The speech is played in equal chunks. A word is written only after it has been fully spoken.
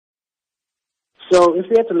So if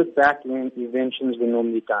we had to look back when inventions were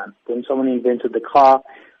normally done, when someone invented the car,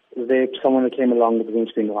 someone came along with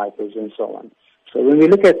windscreen wipers and so on. So when we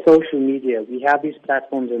look at social media, we have these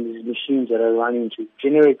platforms and these machines that are running to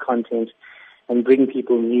generate content and bring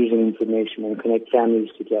people news and information and connect families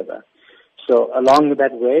together. So along with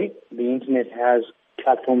that way, the internet has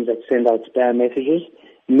platforms that send out spam messages,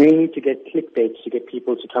 mainly to get clickbaits, to get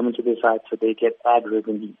people to come into their site so they get ad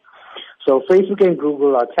revenue. So Facebook and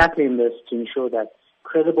Google are tackling this to ensure that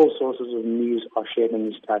credible sources of news are shared on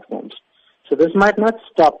these platforms. So this might not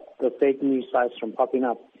stop the fake news sites from popping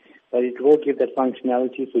up, but it will give that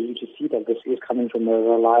functionality for you to see that this is coming from a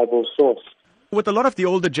reliable source. With a lot of the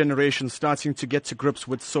older generation starting to get to grips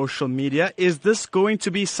with social media, is this going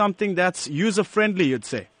to be something that's user-friendly, you'd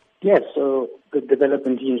say? Yes, so the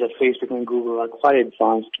development teams at Facebook and Google are quite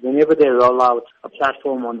advanced. Whenever they roll out a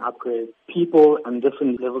platform on upgrade, people and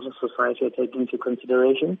different levels of society are taken into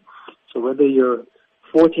consideration. So whether you're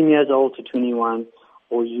 14 years old to 21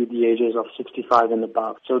 or you the ages of 65 and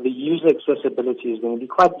above. So the user accessibility is going to be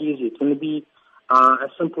quite easy. It's going to be as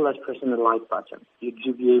simple as pressing the like button.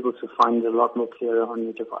 You'll be able to find it a lot more clearer on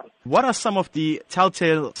your device. What are some of the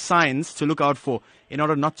telltale signs to look out for in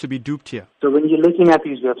order not to be duped here? So when you're looking at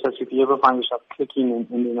these websites, if you ever find yourself clicking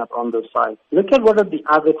and ending up on those sites, look at what are the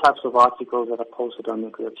other types of articles that are posted on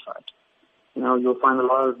your website. You know, you'll find a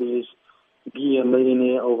lot of these, be a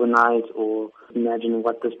millionaire overnight, or imagine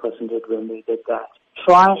what this person did when they did that.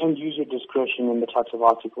 Try and use your discretion in the types of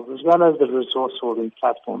articles, as well as the resource holding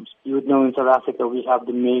platforms. You would know in South Africa we have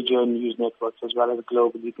the major news networks, as well as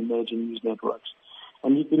globally the major news networks.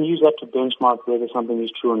 And you can use that to benchmark whether something is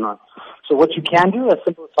true or not. So what you can do, a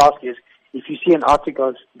simple task is, if you see an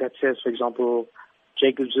article that says, for example,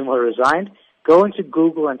 Jacob Zuma resigned, go into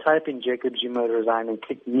Google and type in Jacob Zuma resigned and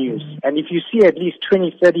click news. And if you see at least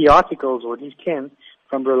 20, 30 articles, or at least 10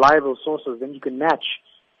 from reliable sources, then you can match.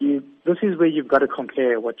 This is where you've got to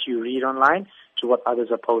compare what you read online to what others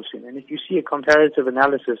are posting. And if you see a comparative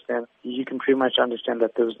analysis, then you can pretty much understand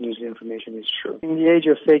that those news information is true. In the age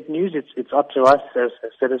of fake news, it's up to us as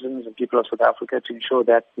citizens and people of South Africa to ensure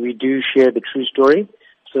that we do share the true story.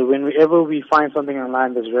 So whenever we find something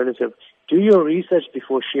online that's relative, do your research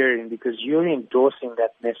before sharing, because you're endorsing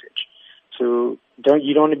that message. So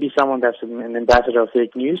you don't want to be someone that's an ambassador of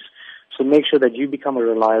fake news. So make sure that you become a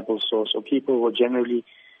reliable source, or people will generally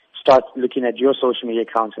start looking at your social media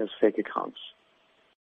accounts as fake accounts.